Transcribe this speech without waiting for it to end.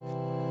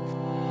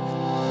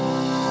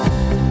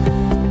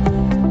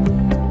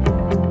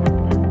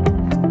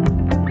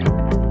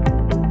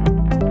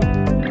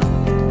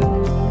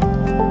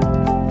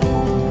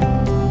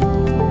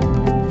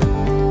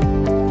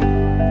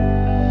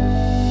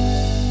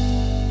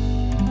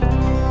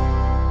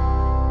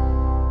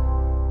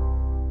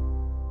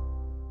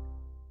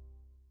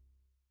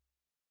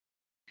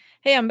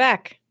Hey, I'm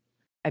back.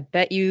 I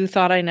bet you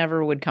thought I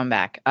never would come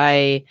back.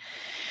 I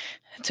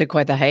took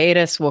quite the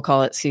hiatus. We'll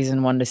call it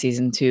season 1 to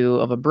season 2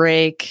 of a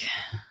break,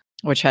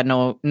 which had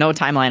no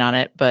timeline on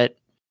it, but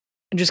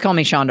just call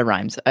me Shonda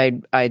Rhimes.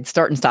 I'd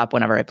start and stop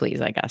whenever I please,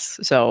 I guess.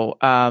 So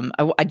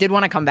I did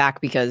want to come back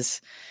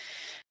because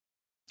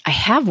I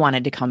have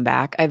wanted to come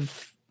back.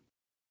 I've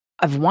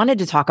wanted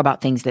to talk about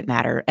things that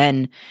matter,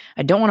 and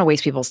I don't want to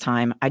waste people's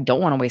time. I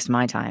don't want to waste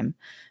my time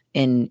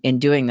in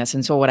doing this.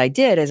 And so what I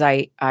did is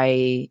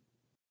I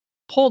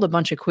polled a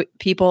bunch of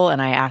people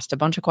and I asked a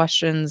bunch of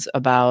questions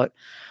about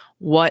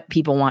what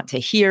people want to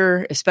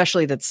hear,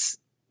 especially that's,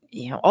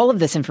 all of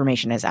this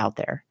information is out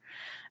there.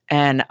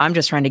 And I'm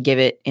just trying to give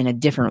it in a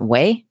different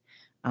way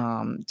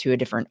to a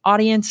different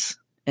audience.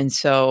 And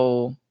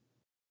so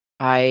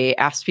I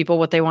asked people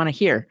what they want to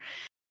hear.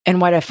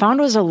 And what I found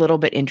was a little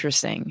bit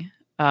interesting.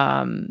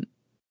 So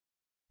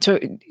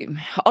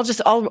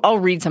I'll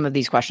read some of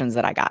these questions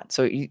that I got.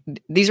 So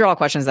these are all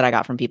questions that I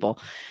got from people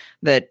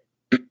that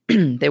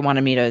they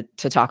wanted me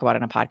to talk about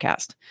in a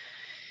podcast.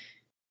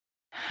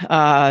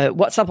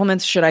 What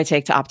supplements should I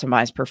take to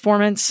optimize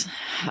performance?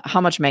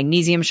 How much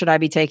magnesium should I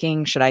be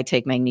taking? Should I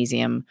take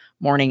magnesium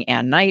morning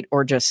and night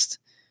or just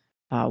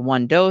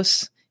one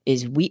dose?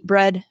 Is wheat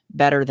bread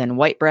better than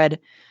white bread?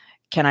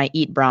 Can I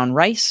eat brown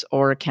rice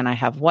or can I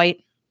have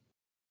white?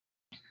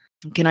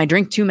 Can I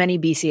drink too many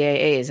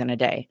BCAAs in a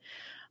day?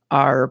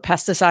 Are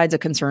pesticides a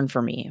concern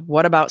for me?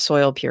 What about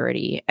soil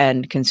purity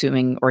and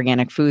consuming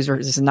organic foods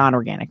versus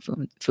non-organic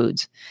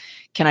foods?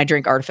 Can I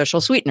drink artificial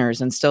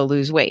sweeteners and still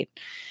lose weight?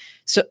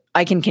 So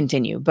I can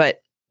continue,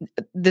 but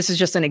this is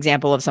just an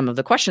example of some of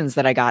the questions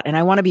that I got. And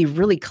I want to be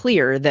really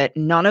clear that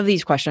none of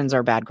these questions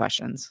are bad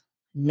questions.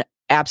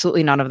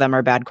 Absolutely none of them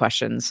are bad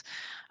questions.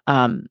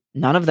 None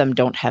of them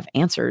don't have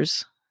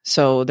answers.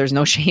 So there's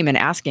no shame in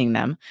asking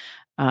them.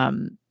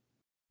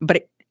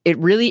 But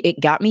it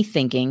got me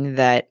thinking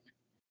that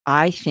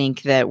I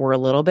think that we're a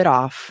little bit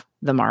off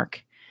the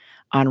mark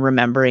on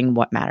remembering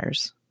what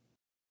matters.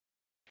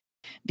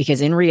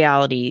 Because in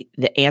reality,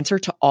 the answer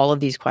to all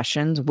of these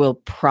questions will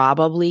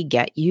probably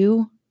get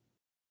you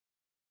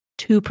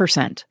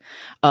 2%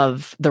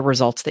 of the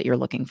results that you're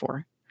looking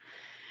for.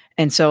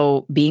 And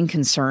so being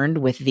concerned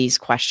with these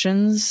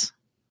questions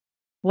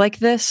like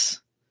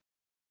this,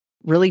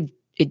 really,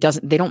 they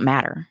don't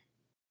matter.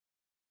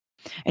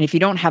 And if you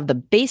don't have the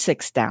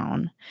basics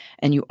down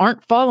and you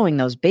aren't following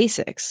those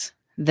basics,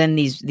 then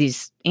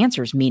these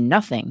answers mean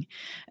nothing.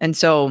 And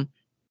so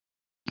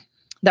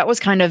that was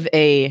kind of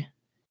a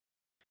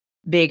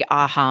big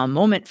aha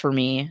moment for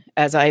me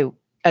as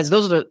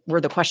those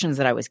were the questions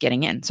that I was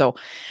getting in. So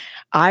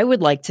I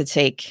would like to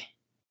take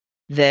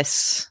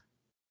this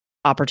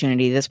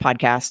opportunity, this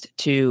podcast,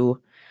 to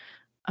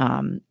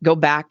go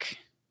back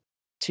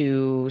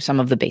to some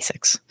of the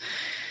basics.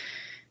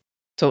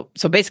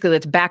 So basically,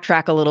 let's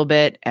backtrack a little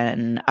bit,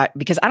 and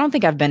because I don't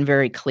think I've been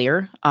very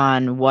clear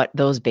on what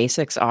those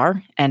basics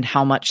are and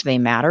how much they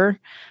matter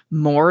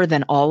more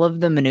than all of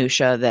the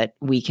minutia that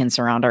we can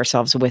surround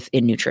ourselves with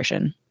in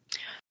nutrition.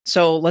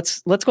 So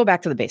let's go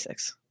back to the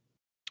basics,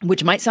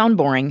 which might sound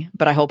boring,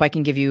 but I hope I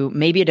can give you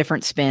maybe a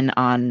different spin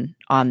on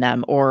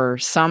them, or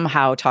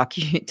somehow talk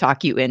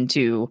you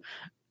into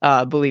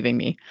believing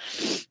me.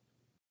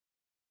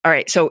 All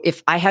right. So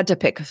if I had to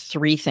pick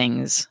 3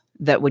 things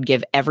that would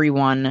give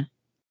everyone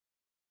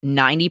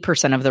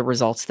 90% of the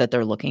results that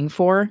they're looking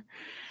for,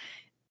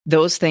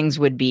 those things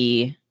would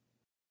be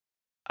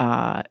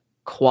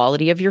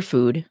quality of your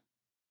food,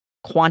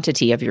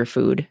 quantity of your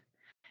food,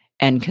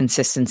 and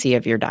consistency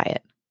of your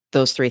diet.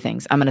 Those 3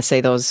 things. I'm going to say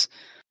those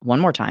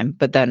one more time,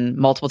 but then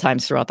multiple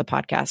times throughout the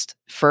podcast.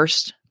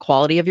 First,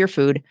 quality of your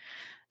food.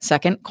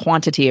 Second,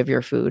 quantity of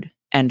your food.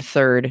 And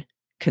third,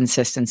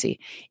 consistency.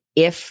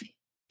 If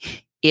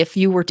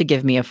you were to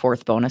give me a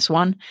 4th bonus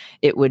one,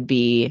 it would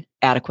be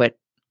adequate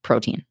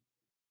protein.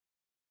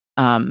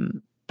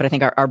 But I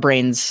think our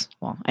brains,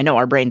 I know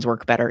our brains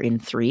work better in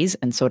 3s,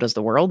 and so does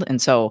the world. And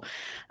so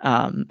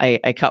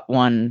I cut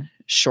one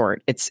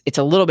short. It's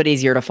a little bit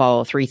easier to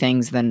follow 3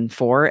 things than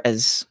 4,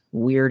 as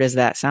weird as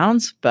that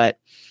sounds, but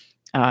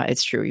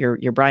it's true.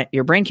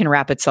 Your brain can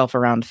wrap itself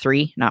around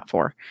 3, not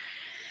 4.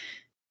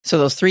 So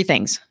those 3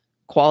 things: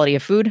 quality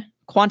of food,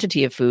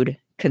 quantity of food,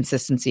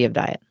 consistency of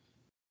diet.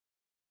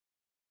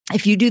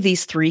 If you do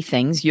these 3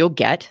 things, you'll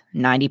get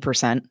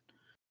 90%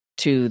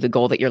 to the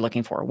goal that you're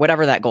looking for,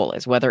 whatever that goal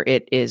is, whether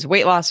it is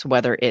weight loss,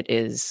 whether it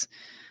is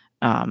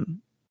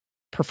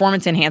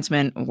performance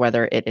enhancement,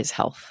 whether it is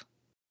health.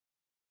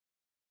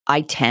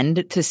 I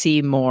tend to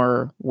see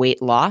more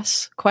weight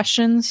loss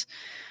questions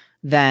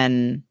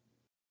than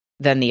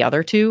the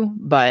other 2,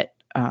 but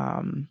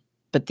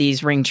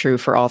these ring true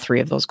for all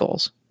 3 of those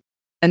goals.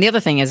 And the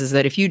other thing is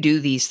that if you do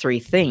these 3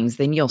 things,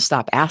 then you'll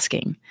stop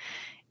asking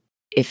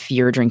if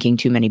you're drinking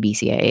too many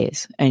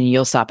BCAAs, and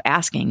you'll stop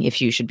asking if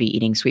you should be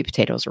eating sweet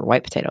potatoes or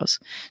white potatoes.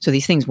 So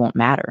these things won't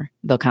matter.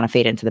 They'll kind of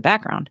fade into the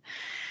background.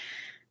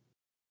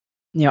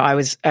 I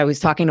was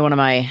talking to one of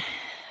my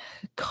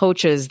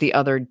coaches the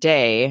other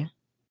day,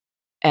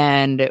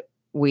 and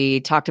we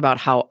talked about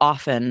how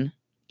often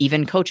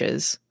even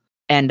coaches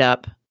end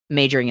up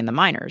majoring in the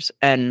minors.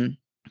 And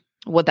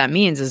what that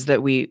means is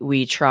that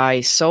we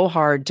try so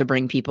hard to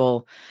bring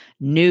people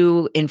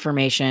new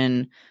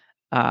information,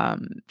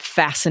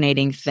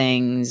 fascinating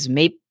things,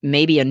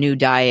 maybe a new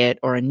diet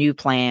or a new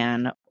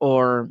plan,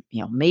 or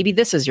maybe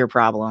this is your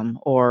problem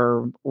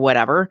or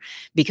whatever,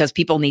 because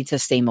people need to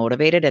stay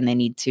motivated and they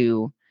need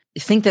to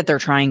think that they're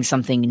trying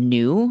something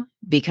new,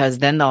 because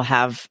then they'll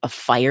have a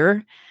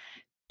fire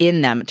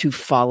in them to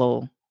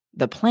follow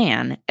the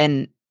plan.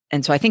 And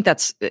so I think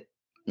that's,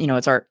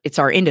 it's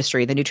our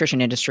industry. The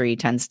nutrition industry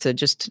tends to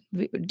just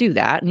do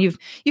that. And you've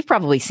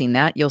probably seen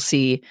that. You'll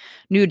see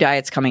new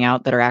diets coming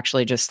out that are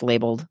actually just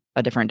labeled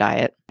a different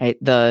diet, right?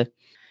 The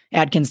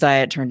Atkins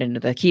diet turned into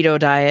the keto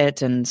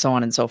diet and so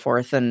on and so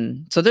forth.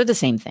 And so they're the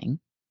same thing,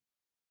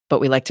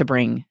 but we like to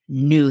bring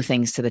new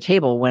things to the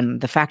table when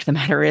the fact of the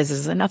matter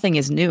is that nothing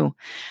is new.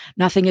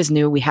 Nothing is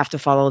new. We have to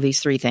follow these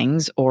 3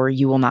 things or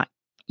you will not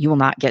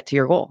get to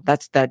your goal.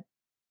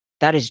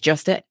 That is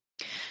just it.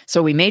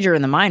 So we major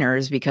in the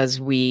minors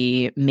because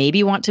we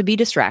maybe want to be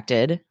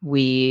distracted.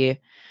 We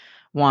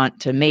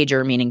want to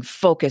major, meaning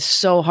focus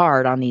so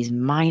hard on these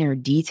minor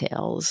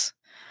details,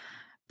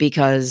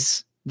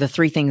 because the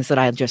 3 things that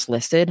I just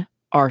listed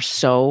are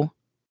so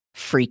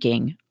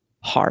freaking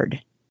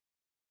hard.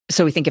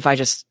 So we think if I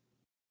just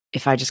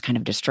kind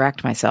of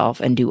distract myself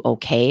and do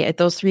okay at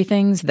those 3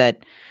 things,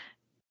 that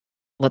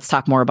let's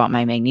talk more about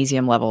my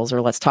magnesium levels,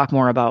 or let's talk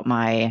more about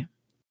my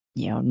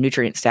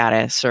nutrient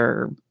status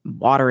or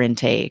water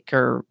intake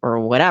or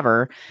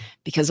whatever,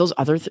 because those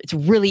other it's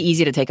really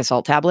easy to take a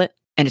salt tablet,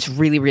 and it's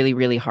really, really,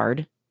 really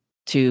hard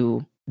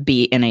to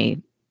be in a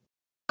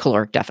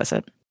caloric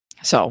deficit.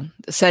 So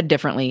said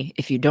differently,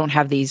 if you don't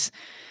have these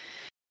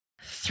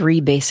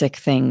 3 basic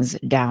things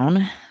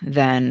down,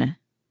 then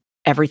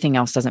everything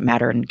else doesn't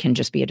matter and can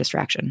just be a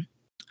distraction.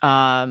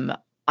 I'm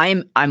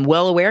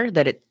well aware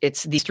that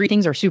it's these 3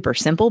 things are super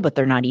simple, but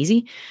they're not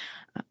easy.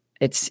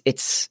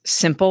 It's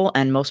simple,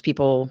 and most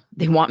people,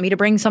 they want me to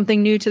bring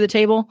something new to the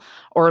table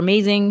or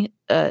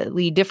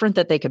amazingly different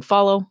that they could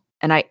follow.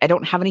 And I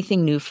don't have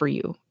anything new for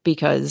you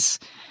because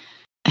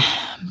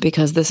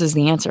this is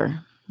the answer.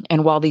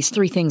 And while these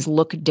 3 things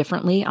look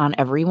differently on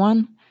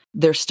everyone,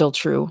 they're still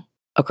true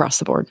across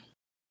the board.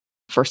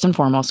 First and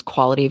foremost,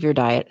 quality of your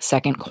diet.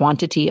 Second,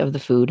 quantity of the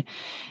food.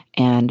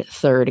 And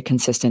third,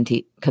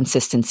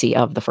 consistency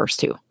of the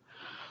first 2.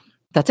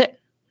 That's it.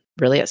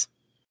 Really is.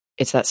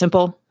 It's that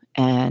simple.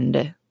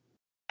 And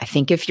I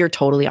think if you're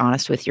totally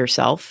honest with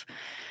yourself,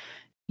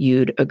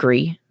 you'd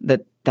agree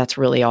that that's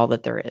really all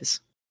that there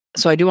is.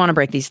 So I do want to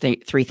break these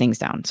 3 things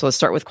down. So let's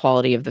start with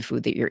quality of the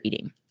food that you're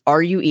eating.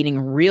 Are you eating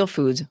real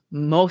foods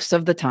most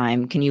of the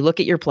time? Can you look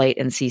at your plate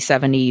and see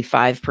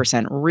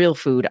 75% real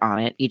food on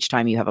it each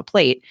time you have a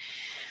plate,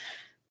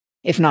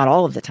 if not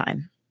all of the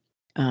time?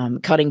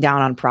 Cutting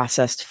down on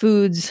processed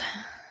foods,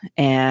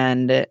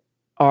 and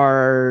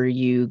are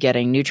you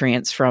getting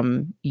nutrients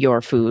from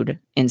your food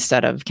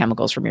instead of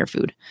chemicals from your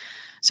food,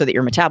 so that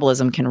your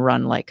metabolism can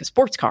run like a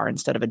sports car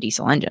instead of a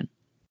diesel engine?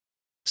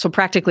 So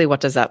practically,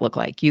 what does that look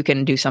like? You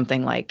can do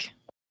something like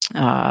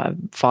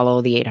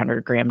follow the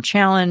 800-gram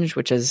challenge,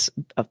 which is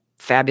a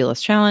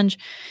fabulous challenge.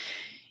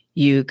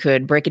 You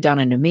could break it down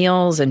into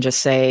meals and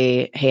just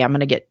say, hey, I'm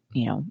going to get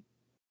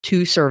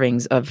 2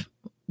 servings of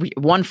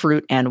 1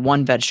 fruit and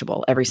 1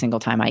 vegetable every single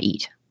time I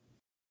eat.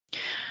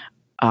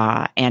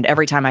 And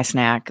every time I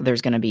snack,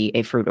 there's going to be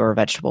a fruit or a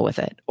vegetable with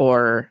it,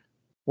 or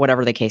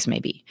whatever the case may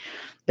be.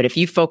 But if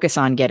you focus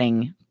on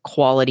getting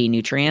quality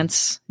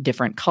nutrients,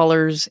 different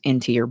colors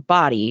into your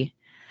body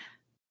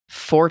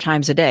 4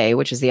 times a day,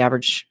 which is the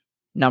average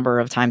number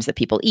of times that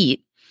people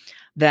eat,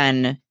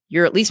 then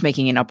you're at least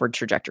making an upward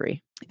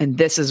trajectory. And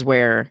this is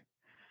where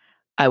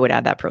I would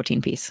add that protein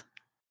piece.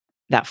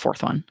 That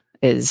 4th one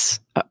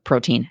is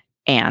protein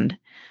and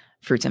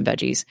fruits and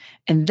veggies.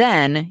 And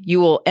then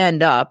you will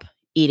end up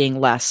eating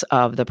less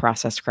of the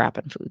processed crap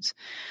and foods.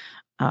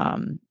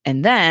 And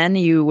then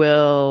you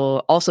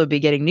will also be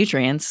getting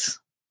nutrients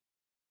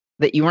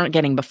that you weren't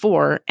getting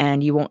before,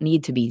 and you won't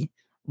need to be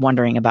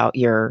wondering about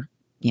your,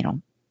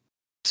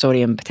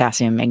 sodium,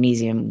 potassium,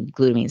 magnesium,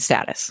 glutamine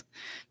status,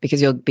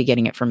 because you'll be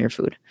getting it from your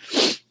food.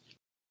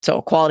 So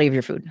quality of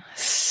your food.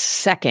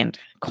 Second,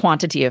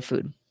 quantity of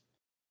food.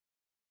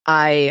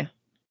 I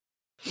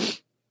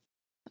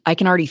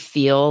can already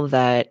feel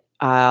that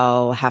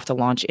I'll have to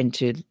launch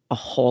into a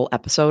whole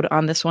episode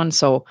on this one.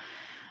 So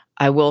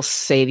I will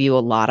save you a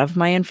lot of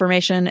my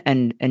information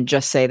and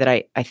just say that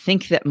I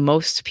think that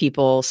most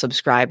people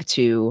subscribe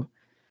to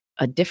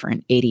a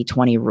different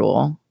 80-20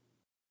 rule,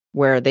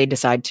 where they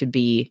decide to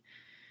be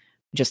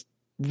just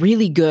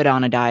really good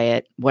on a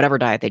diet, whatever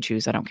diet they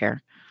choose, I don't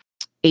care,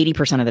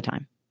 80% of the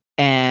time,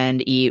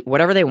 and eat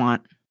whatever they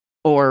want,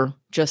 or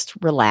just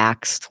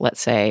relaxed, let's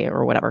say,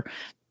 or whatever,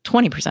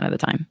 20% of the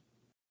time.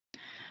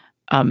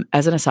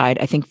 As an aside,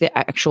 I think the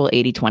actual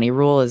 80-20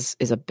 rule is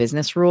a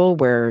business rule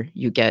where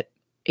you get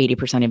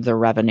 80% of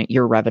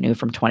your revenue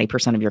from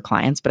 20% of your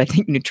clients. But I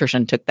think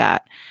nutrition took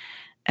that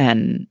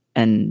and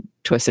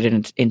twisted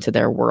it into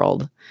their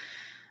world.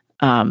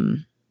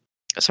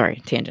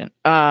 Sorry, tangent.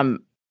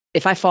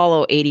 if I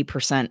follow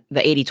 80%,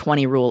 the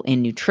 80-20 rule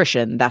in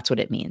nutrition, that's what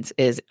it means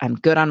is I'm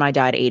good on my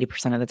diet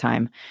 80% of the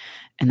time.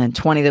 And then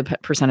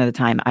 20% of the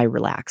time I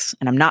relax.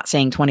 And I'm not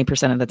saying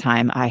 20% of the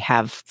time I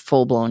have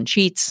full blown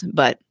cheats,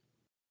 but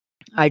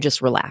I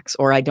just relax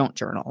or I don't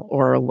journal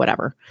or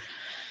whatever.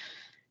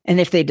 And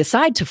if they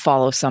decide to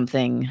follow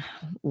something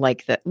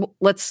like that,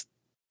 let's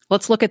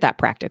look at that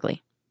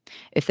practically.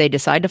 If they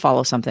decide to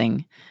follow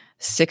something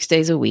 6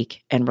 days a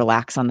week and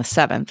relax on the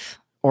 7th,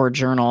 or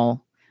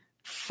journal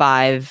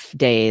 5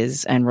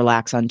 days and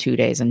relax on 2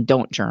 days and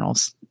don't journal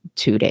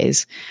 2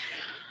 days,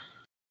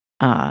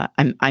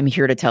 I'm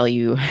here to tell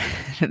you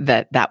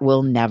that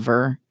will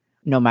never,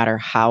 no matter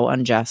how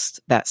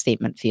unjust that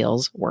statement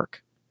feels,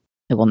 work.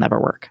 It will never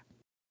work.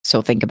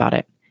 So think about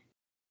it.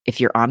 If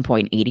you're on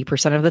point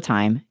 80% of the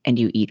time and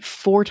you eat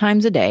 4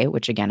 times a day,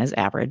 which again is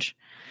average,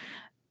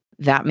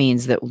 that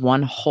means that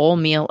one whole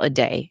meal a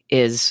day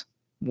is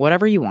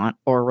whatever you want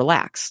or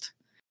relaxed.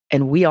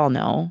 And we all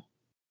know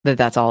that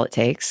that's all it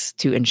takes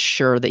to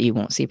ensure that you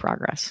won't see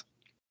progress.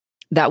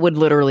 That would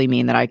literally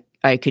mean that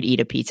I could eat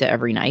a pizza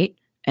every night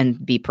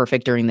and be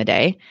perfect during the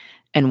day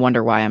and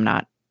wonder why I'm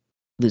not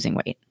losing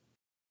weight.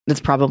 That's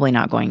probably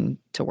not going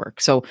to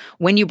work. So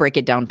when you break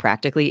it down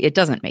practically, it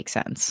doesn't make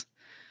sense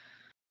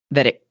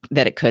that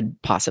it could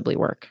possibly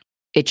work.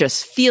 It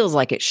just feels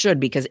like it should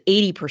because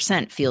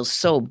 80% feels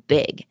so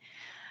big.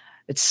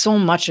 It's so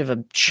much of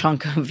a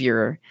chunk of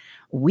your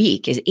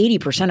week is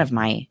 80% of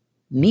my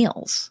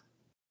meals.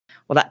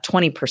 Well, that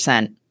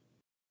 20%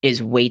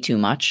 is way too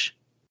much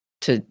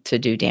to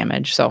do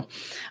damage. So,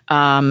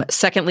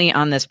 secondly,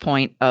 on this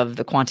point of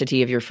the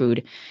quantity of your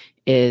food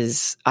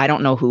is I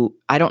don't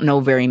know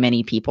very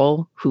many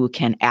people who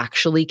can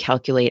actually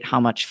calculate how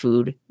much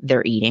food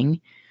they're eating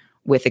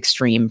with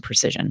extreme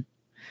precision.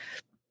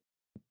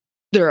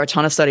 There are a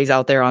ton of studies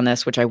out there on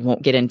this, which I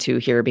won't get into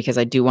here because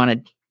I do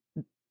want to,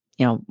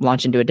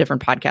 launch into a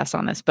different podcast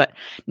on this. But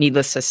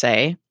needless to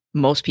say,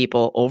 most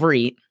people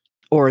overeat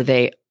or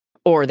they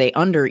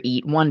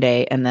undereat one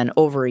day and then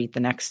overeat the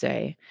next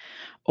day,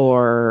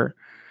 or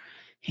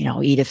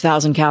eat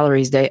 1,000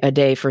 calories a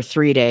day for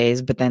 3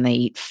 days, but then they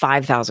eat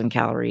 5,000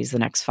 calories the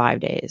next 5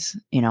 days.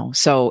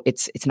 So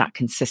it's not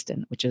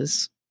consistent, which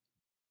is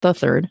the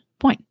third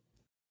point.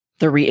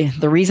 The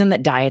reason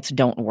that diets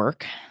don't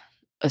work,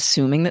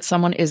 assuming that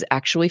someone is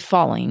actually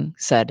following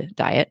said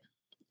diet,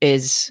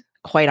 is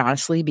quite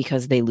honestly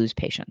because they lose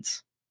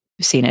patience.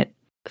 I've seen it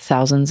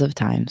thousands of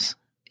times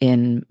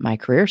in my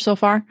career so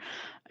far.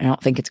 I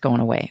don't think it's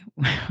going away.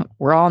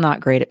 We're all not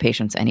great at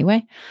patience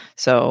anyway.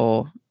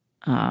 So,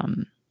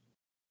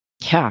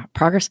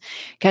 progress.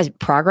 Guys,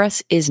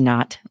 progress is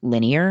not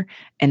linear,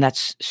 and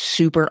that's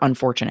super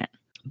unfortunate.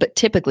 But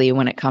typically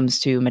when it comes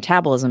to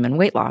metabolism and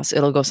weight loss,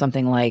 it'll go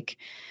something like,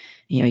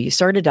 you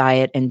start a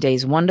diet and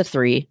days 1 to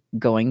 3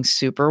 going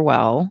super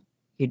well.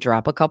 You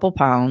drop a couple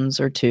pounds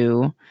or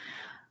 2.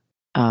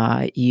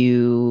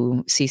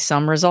 You see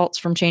some results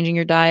from changing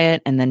your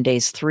diet. And then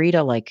days 3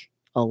 to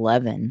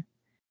 11,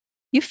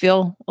 you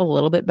feel a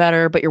little bit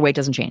better, but your weight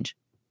doesn't change.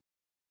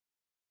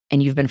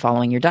 And you've been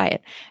following your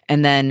diet.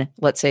 And then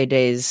let's say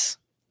days,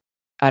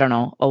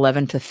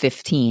 11 to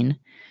 15,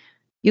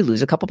 you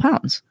lose a couple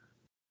pounds.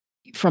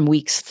 From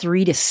weeks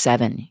 3 to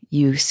 7,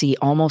 you see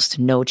almost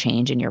no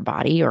change in your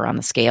body or on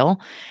the scale.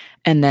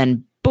 And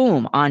then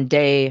boom, on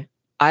day,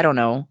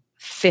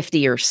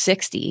 50 or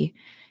 60,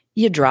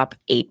 you drop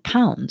 8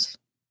 pounds.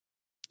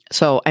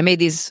 So I made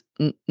these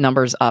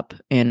numbers up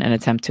in an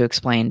attempt to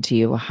explain to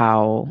you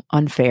how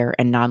unfair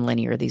and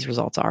nonlinear these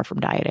results are from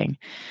dieting,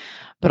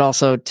 but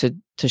also to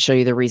show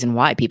you the reason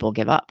why people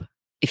give up.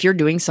 If you're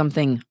doing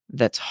something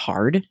that's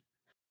hard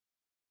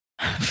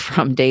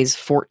from days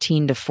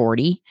 14 to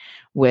 40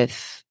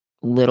 with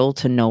little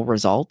to no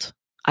result,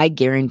 I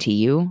guarantee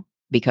you,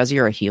 because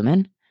you're a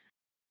human,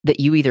 that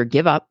you either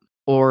give up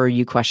or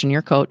you question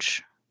your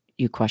coach,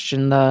 you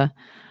question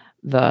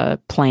the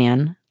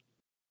plan,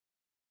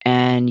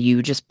 and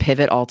you just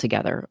pivot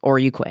altogether, or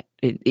you quit.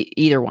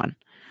 Either one.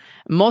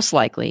 Most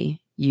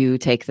likely, you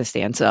take the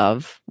stance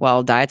of,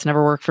 well, diets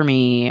never work for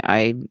me.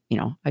 I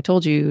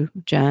told you,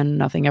 Jen,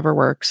 nothing ever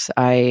works.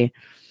 I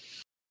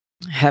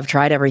have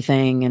tried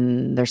everything,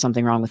 and there's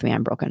something wrong with me.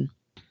 I'm broken.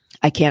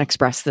 I can't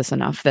express this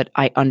enough that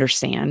I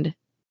understand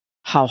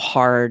how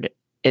hard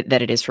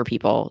that it is for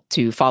people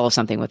to follow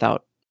something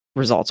without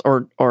results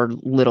or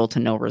little to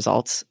no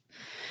results.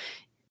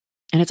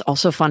 And it's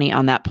also funny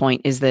on that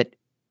point is that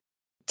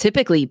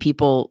typically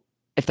people,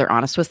 if they're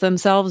honest with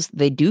themselves,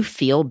 they do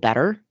feel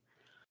better.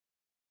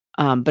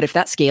 But if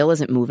that scale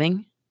isn't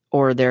moving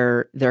or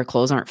their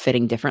clothes aren't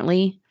fitting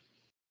differently,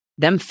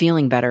 them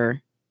feeling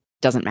better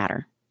doesn't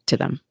matter to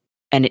them.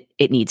 And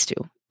it needs to.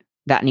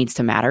 That needs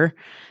to matter,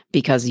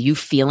 because you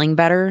feeling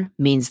better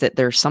means that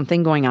there's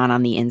something going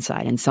on the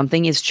inside, and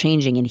something is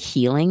changing and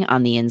healing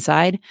on the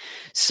inside,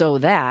 so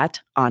that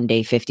on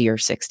day 50 or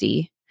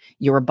 60,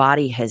 your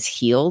body has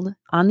healed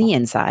on the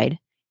inside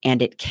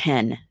and it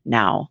can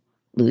now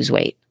lose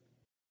weight,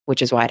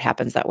 which is why it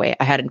happens that way.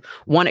 I had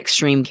one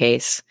extreme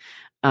case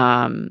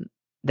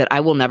that I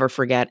will never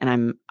forget.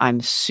 And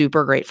I'm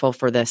super grateful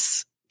for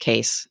this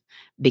case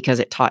because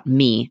it taught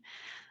me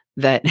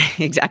that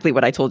exactly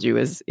what I told you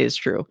is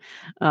true.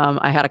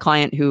 I had a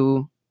client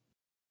who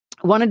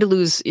wanted to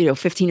lose,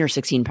 15 or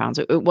 16 pounds.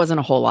 It wasn't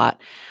a whole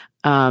lot.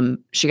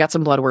 She got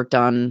some blood work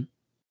done,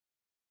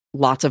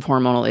 lots of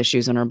hormonal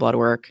issues in her blood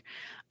work.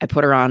 I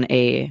put her on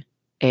I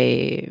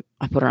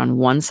put her on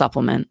one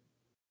supplement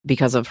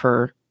because of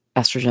her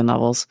estrogen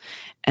levels.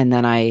 And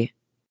then I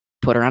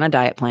put her on a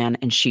diet plan,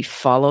 and she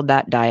followed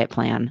that diet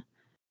plan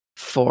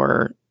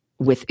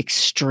with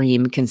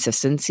extreme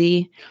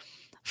consistency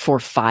for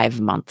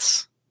 5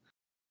 months.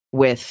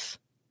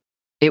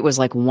 It was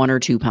like 1 or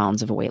 2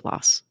 pounds of a weight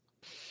loss.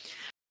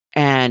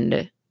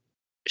 And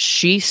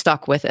she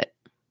stuck with it.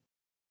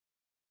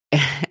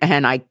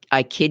 And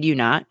I kid you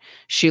not,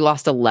 she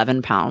lost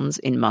 11 pounds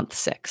in month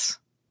 6,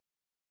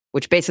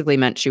 which basically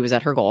meant she was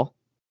at her goal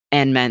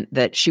and meant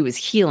that she was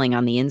healing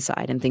on the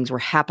inside and things were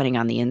happening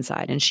on the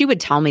inside. And she would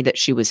tell me that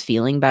she was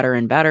feeling better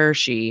and better.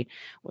 She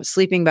was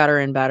sleeping better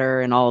and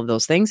better and all of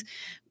those things,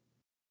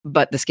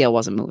 but the scale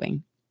wasn't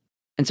moving.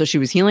 And so she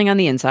was healing on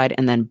the inside,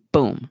 and then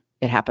boom,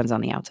 it happens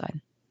on the outside.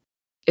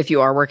 If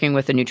you are working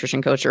with a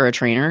nutrition coach or a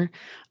trainer,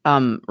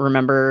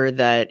 remember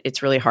that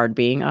it's really hard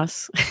being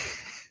us.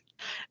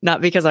 Not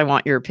because I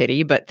want your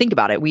pity, but think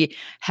about it. We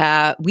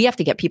have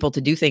to get people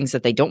to do things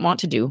that they don't want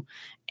to do,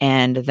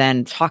 and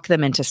then talk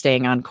them into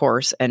staying on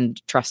course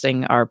and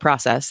trusting our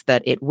process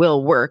that it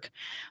will work.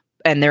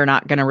 And they're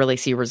not going to really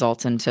see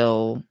results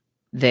until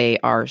they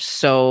are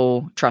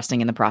so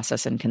trusting in the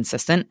process and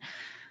consistent.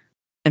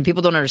 And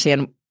people don't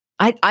understand.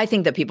 I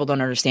think that people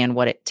don't understand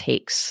what it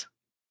takes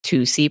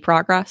to see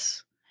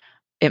progress.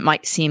 It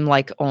might seem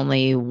like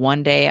only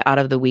one day out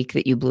of the week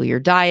that you blew your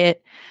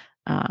diet.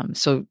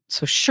 So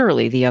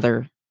surely the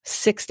other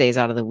 6 days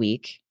out of the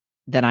week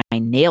that I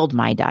nailed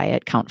my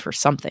diet count for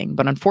something.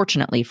 But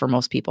unfortunately for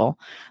most people,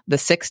 the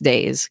 6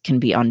 days can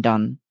be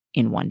undone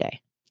in one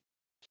day.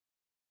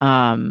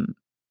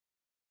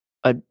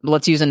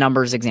 Let's use a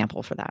numbers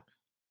example for that.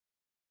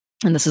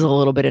 And this is a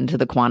little bit into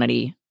the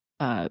quantity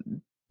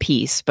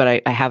piece,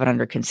 but I have it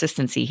under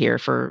consistency here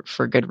for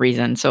good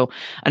reason. So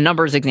a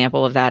numbers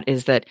example of that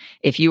is that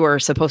if you are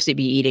supposed to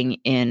be eating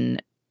in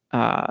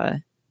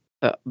a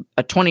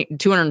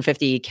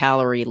 250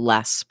 calorie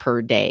less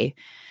per day,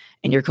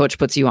 and your coach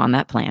puts you on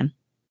that plan,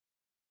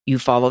 you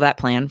follow that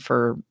plan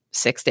for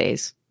 6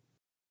 days,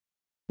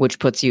 which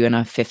puts you in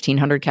a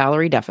 1,500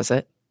 calorie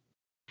deficit.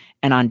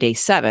 And on day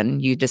 7,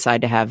 you decide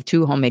to have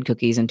 2 homemade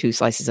cookies and 2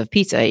 slices of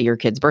pizza at your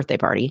kid's birthday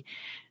party.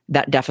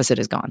 That deficit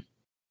is gone.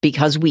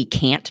 Because we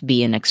can't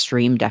be in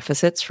extreme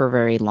deficits for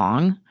very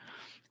long,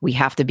 we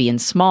have to be in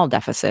small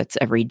deficits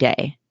every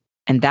day.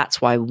 And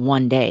that's why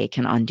one day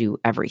can undo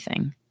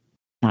everything.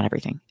 Not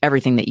everything.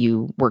 Everything that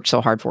you worked so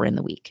hard for in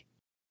the week.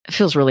 It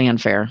feels really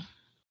unfair.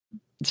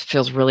 It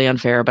feels really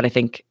unfair, but I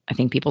think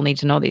people need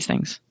to know these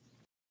things.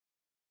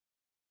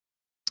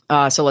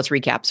 So let's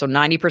recap. So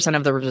 90%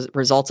 of the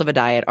results of a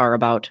diet are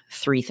about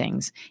 3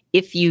 things.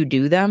 If you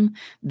do them,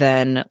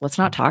 then let's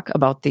not talk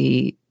about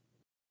the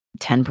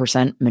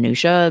 10%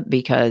 minutia,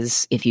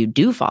 because if you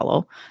do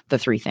follow the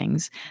 3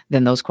 things,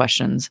 then those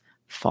questions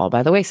fall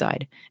by the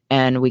wayside,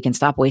 and we can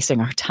stop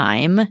wasting our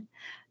time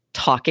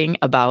talking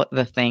about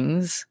the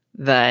things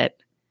that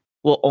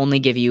will only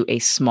give you a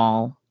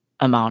small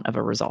amount of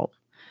a result.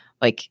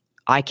 Like,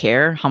 I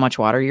care how much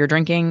water you're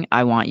drinking.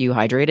 I want you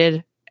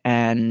hydrated,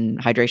 and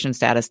hydration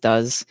status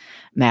does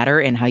matter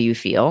in how you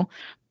feel.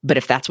 But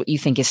if that's what you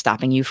think is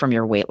stopping you from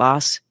your weight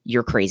loss,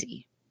 you're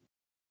crazy.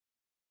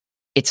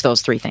 It's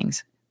those 3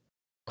 things: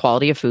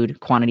 quality of food,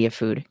 quantity of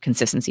food,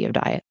 consistency of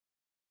diet.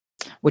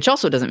 Which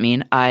also doesn't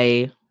mean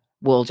I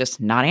will just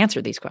not answer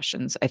these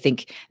questions. I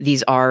think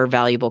these are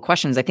valuable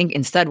questions. I think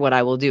instead what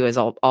I will do is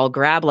I'll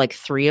grab like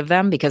 3 of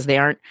them, because they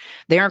aren't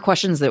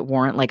questions that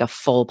warrant like a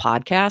full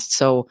podcast.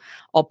 So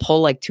I'll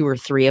pull like 2 or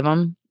 3 of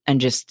them and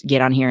just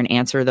get on here and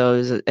answer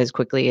those as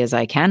quickly as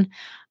I can.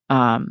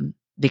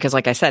 Because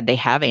like I said, they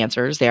have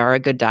answers. They are a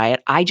good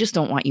diet. I just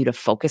don't want you to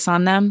focus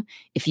on them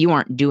if you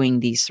aren't doing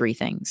these 3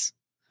 things,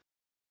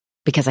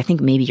 because I think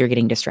maybe you're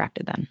getting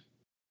distracted then.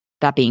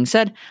 That being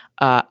said,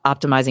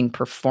 optimizing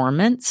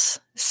performance,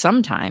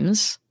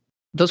 sometimes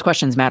those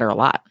questions matter a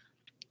lot.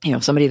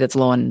 Somebody that's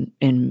low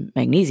in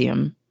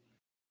magnesium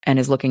and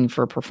is looking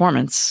for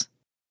performance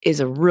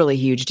is a really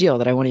huge deal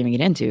that I won't even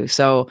get into.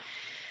 So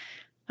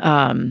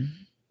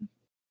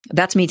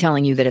that's me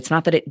telling you that it's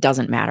not that it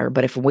doesn't matter,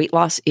 but if weight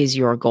loss is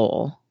your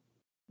goal,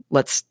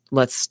 let's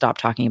stop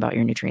talking about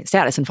your nutrient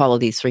status and follow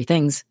these 3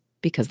 things,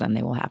 because then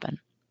they will happen.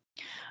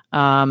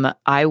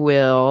 I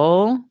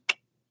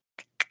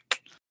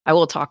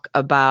will talk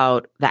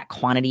about that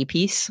quantity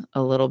piece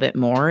a little bit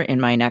more in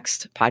my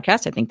next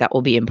podcast. I think that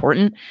will be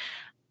important.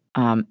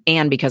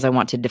 And because I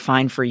want to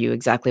define for you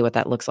exactly what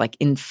that looks like.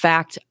 In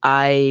fact,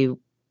 I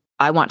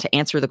want to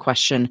answer the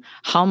question,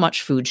 how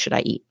much food should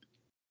I eat,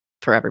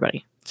 for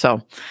everybody?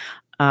 So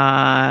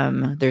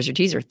there's your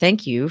teaser.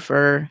 Thank you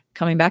for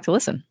coming back to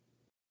listen.